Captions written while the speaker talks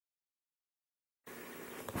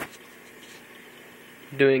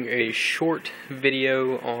Doing a short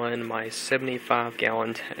video on my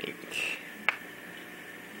 75-gallon tank.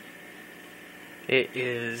 It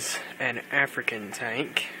is an African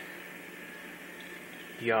tank.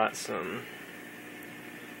 You got some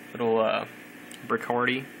little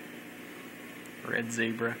Bacardi, red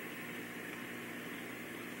zebra,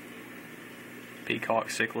 peacock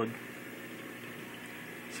cichlid,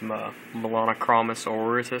 some Melanochromis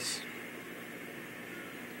auritus.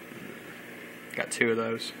 Got two of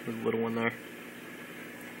those. There's a little one there.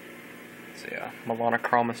 So yeah,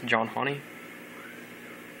 Melanochromis John Honey.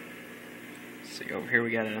 See over here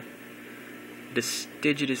we got a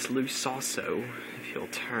Distigitus lusoso. If you'll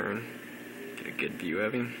turn, get a good view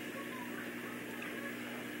of him.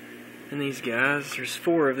 And these guys, there's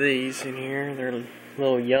four of these in here. They're a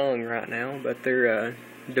little young right now, but they're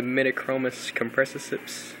Dimitochromis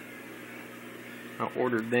compressissips. I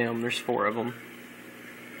ordered them. There's four of them.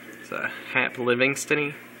 It's a Hap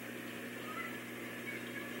Livingstoni.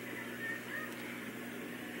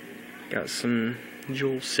 Got some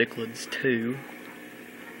jewel cichlids too.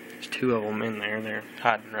 There's two of them in there. They're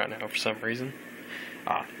hiding right now for some reason.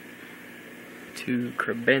 Two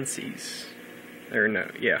crebenses. Or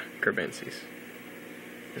no, yeah, crebenses.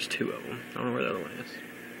 There's two of them. I don't know where the other one is.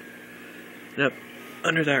 And up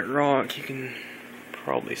under that rock, you can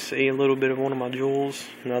probably see a little bit of one of my jewels.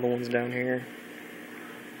 Another one's down here.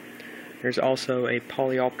 There's also a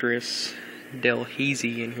Polyopterus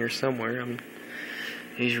delhaize in here somewhere.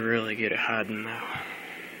 He's really good at hiding though.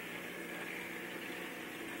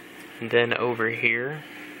 And then over here,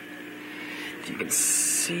 if you can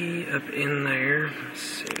see up in there, let's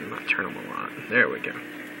see, I might turn on the light. There we go.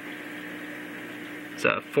 It's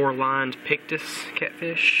a four-lined Pictus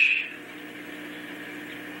catfish.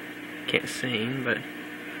 Can't see him, but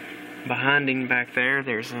behind him back there,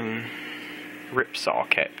 there's a ripsaw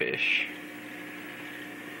catfish.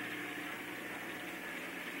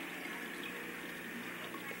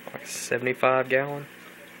 Like a 75-gallon.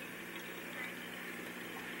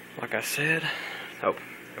 Like I said, a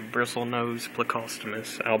bristlenose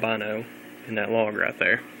Plecostomus albino in that log right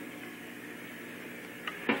there.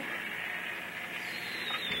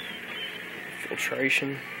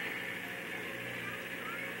 Filtration.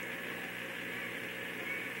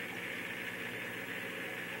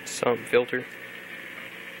 Some filter.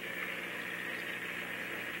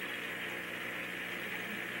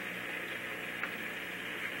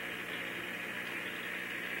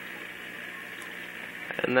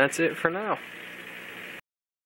 And that's it for now.